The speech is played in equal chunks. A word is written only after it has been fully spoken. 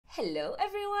Hello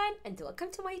everyone and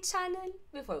welcome to my channel.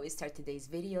 Before we start today's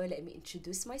video, let me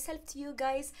introduce myself to you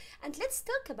guys and let's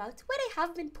talk about what I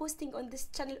have been posting on this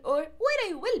channel or what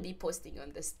I will be posting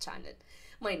on this channel.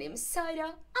 My name is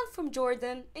Sarah, I'm from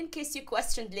Jordan, in case you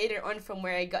questioned later on from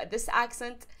where I got this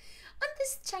accent. On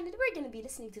this channel, we're going to be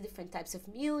listening to different types of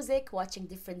music, watching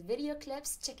different video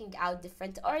clips, checking out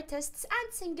different artists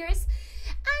and singers,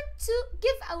 and to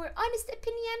give our honest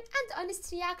opinion and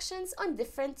honest reactions on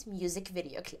different music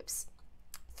video clips.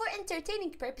 For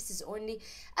entertaining purposes only,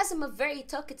 as I'm a very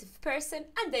talkative person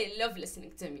and I love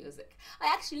listening to music. I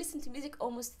actually listen to music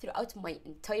almost throughout my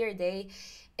entire day.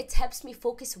 It helps me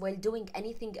focus while doing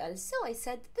anything else. So I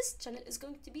said this channel is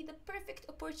going to be the perfect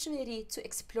opportunity to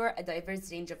explore a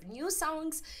diverse range of new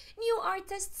songs, new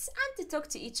artists, and to talk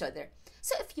to each other.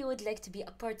 So if you would like to be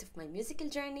a part of my musical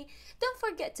journey, don't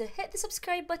forget to hit the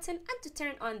subscribe button and to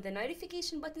turn on the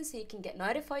notification button so you can get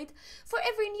notified for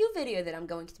every new video that I'm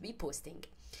going to be posting.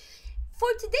 For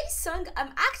today's song,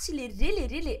 I'm actually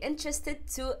really interested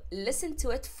to listen to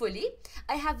it fully.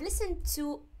 I have listened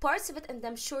to parts of it and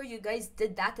I'm sure you guys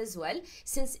did that as well,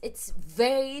 since it's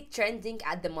very trending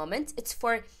at the moment. It's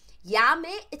for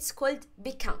Yamê, it's called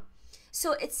Bécane.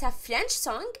 So it's a French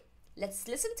song. Let's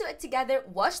listen to it together,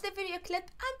 watch the video clip,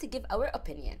 and to give our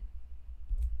opinion.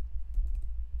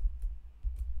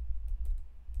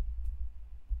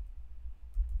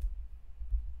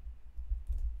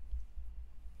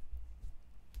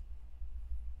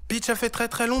 Bitch, ça fait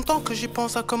très longtemps que j'y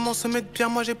pense à comment se mettre bien,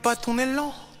 moi j'ai pas ton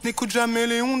élan. N'écoute jamais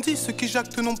les on-dit, ceux qui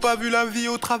jactent n'ont pas vu la vie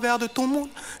au travers de ton monde.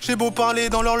 J'ai beau parler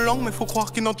dans leur langue, mais faut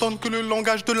croire qu'ils n'entendent que le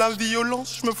langage de la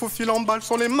violence. Je me faufile en balle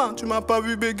sur les mains, tu m'as pas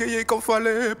vu bégayer quand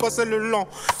fallait passer le lent.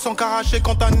 Sans qu'arracher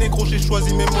quand un négro, j'ai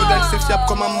choisi mes modèles, c'est fiable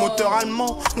comme un moteur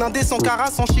allemand. Nindé sans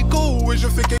cara, sans chicot, et je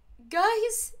fais que...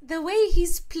 Guys, the way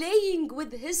he's playing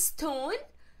with his tone,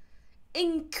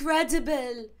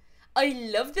 incredible.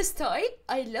 I love the style.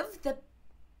 I love the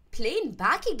plain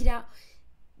background.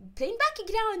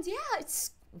 Yeah,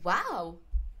 it's wow.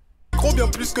 Gros bien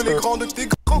plus que les grands de tes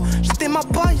grands. J'étais ma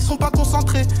paille, ils sont pas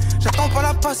concentrés. J'attends pas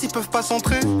la passe, ils peuvent pas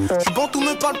centrer. Je bantou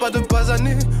me parle pas de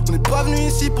basaner. On n'est pas venu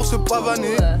ici pour se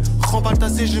pavaner. Remballe ta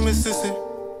CG, j'ai mes CC.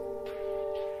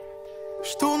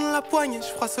 Je tourne la poignée, je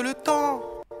froisse le temps.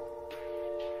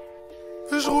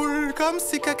 Je roule comme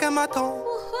si quelqu'un m'attend.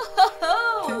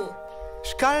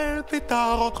 Je cale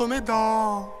pétard entre mes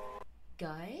dents.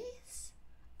 Guys,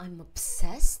 I'm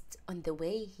obsessed on the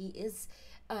way he is.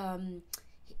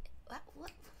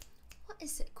 What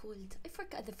is it called? I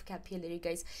forgot the vocabulary,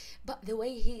 guys. But the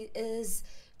way he is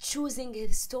choosing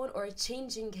his tone or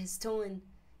changing his tone,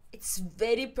 it's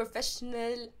very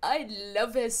professional. I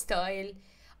love his style.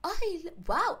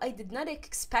 Wow, I did not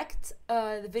expect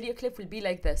the video clip will be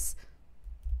like this.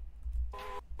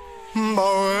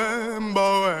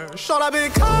 Bah ouais, j'sors la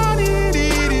bécane,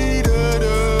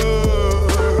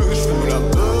 j'fume la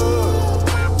beuh.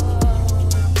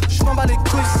 J'm'en bats les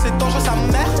couilles, c'est dangereux sa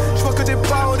mère. J'vois que des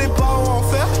barreaux en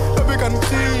fer. La bécane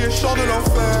crie et j'sors de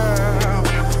l'enfer.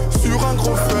 Sur un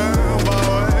gros fer, bah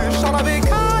ouais, j'sors la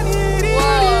bécane.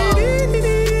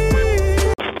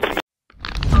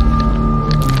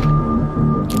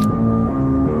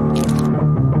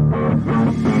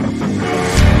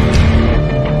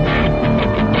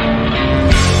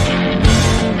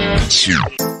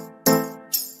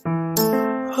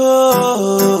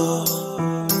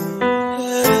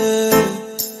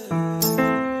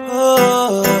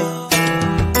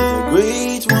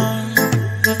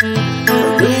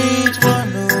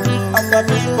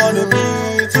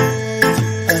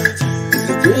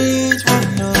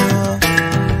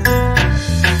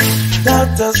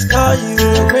 Doctors call you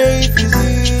a great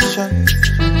physician.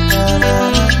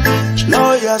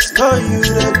 Lawyers call you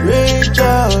the great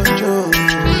judge.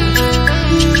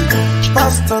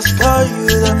 Pastors call you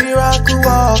the miracle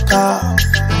worker.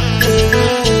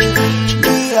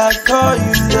 Me, I call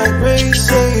you the great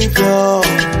savior.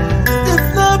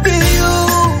 If not be you,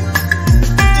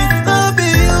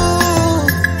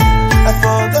 I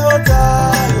forgot die.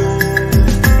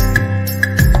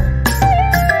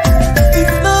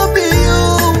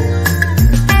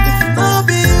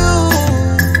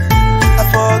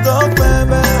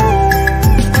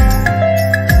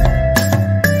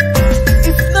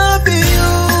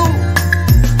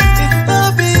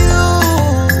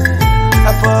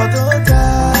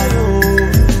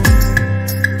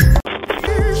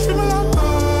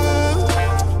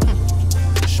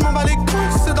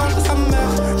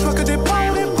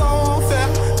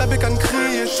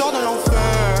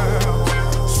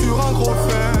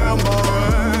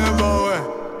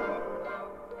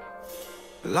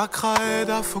 La craie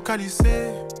à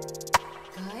focaliser.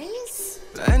 Guys,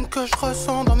 La haine que je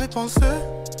ressens dans mes pensées.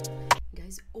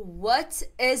 Guys, what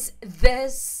is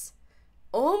this?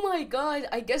 Oh my god,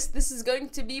 I guess this is going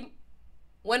to be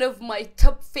one of my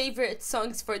top favorite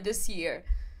songs for this year.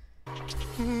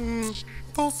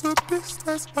 Dans ce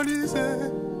business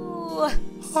balisé. Ooh.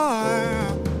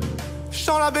 Ouais.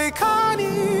 Chant la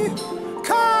Bécane,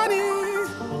 Cani.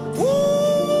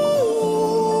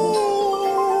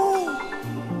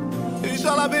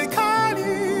 Chant la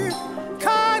Bécane,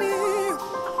 Cani.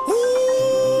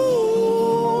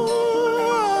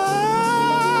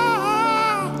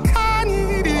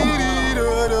 Cani.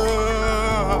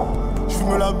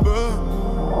 J'fume la beuh.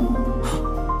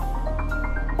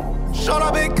 Chant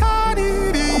la Bécane.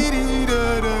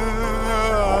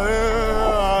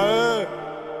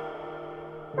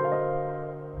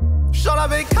 Chant la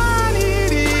Bécane.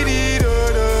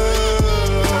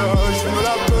 J'fume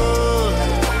la beuh.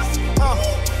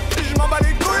 J'm'en bats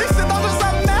les couilles, c'est dans de sa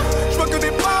mère. J'vois que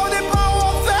des pas en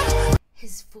fait.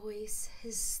 His voice,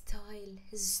 his style,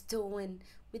 his tone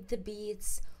with the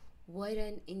beats. What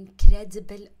an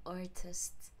incredible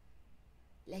artist.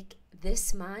 Like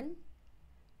this man,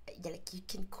 like you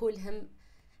can call him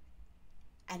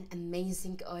an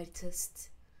amazing artist.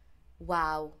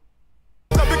 Wow.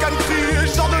 La Bécane crie,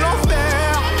 chant de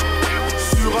l'enfer.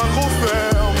 Sur un gros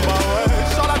fer, bah ouais.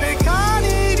 Chant la Bécane.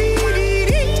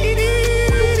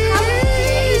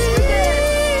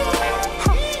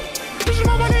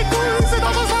 J'm'en bats les couilles, c'est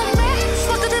dans sa mère.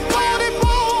 J'vois que des pas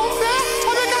en fait.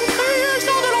 La Bécane crie,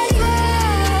 chant de l'enfer.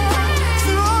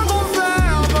 Sur un gros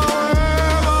fer, bah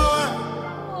ouais.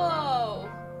 Whoa.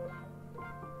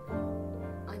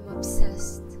 I'm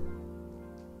obsessed.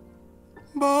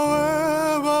 Bah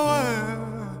ouais, bah ouais.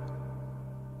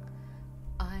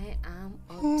 I am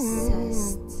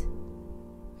obsessed.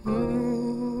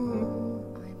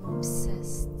 I'm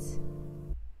obsessed.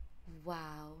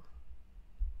 Wow.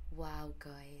 Wow,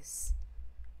 guys.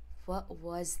 What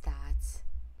was that?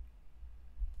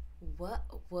 What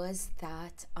was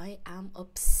that? I am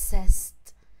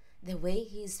obsessed. The way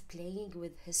he's playing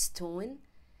with his tone,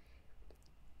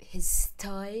 his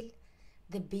style,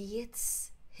 the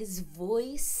beats, his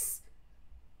voice.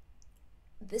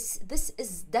 This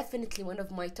is definitely one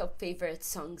of my top favorite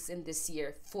songs in this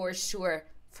year, for sure,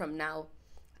 from now.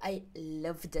 I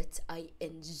loved it. I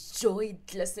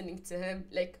enjoyed listening to him.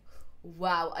 Like,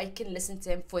 wow, I can listen to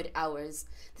him for hours.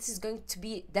 This is going to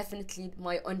be definitely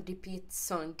my on repeat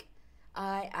song.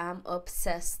 I am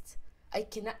obsessed. I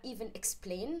cannot even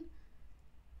explain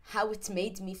how it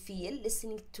made me feel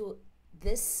listening to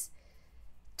this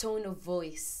tone of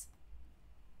voice.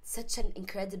 Such an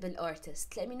incredible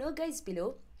artist. Let me know, guys,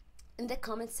 below in the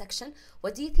comment section,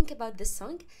 what do you think about this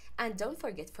song? And don't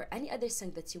forget, for any other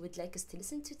song that you would like us to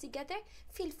listen to together,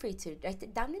 feel free to write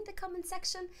it down in the comment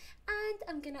section, and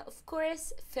I'm gonna, of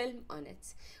course, film on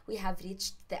it. We have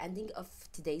reached the ending of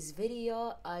today's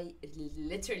video. I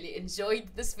literally enjoyed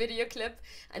this video clip,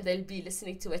 and I'll be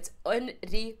listening to it on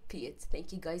repeat.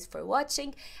 Thank you guys for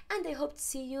watching, and I hope to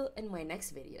see you in my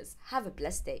next videos. Have a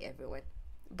blessed day, everyone.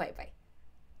 Bye bye.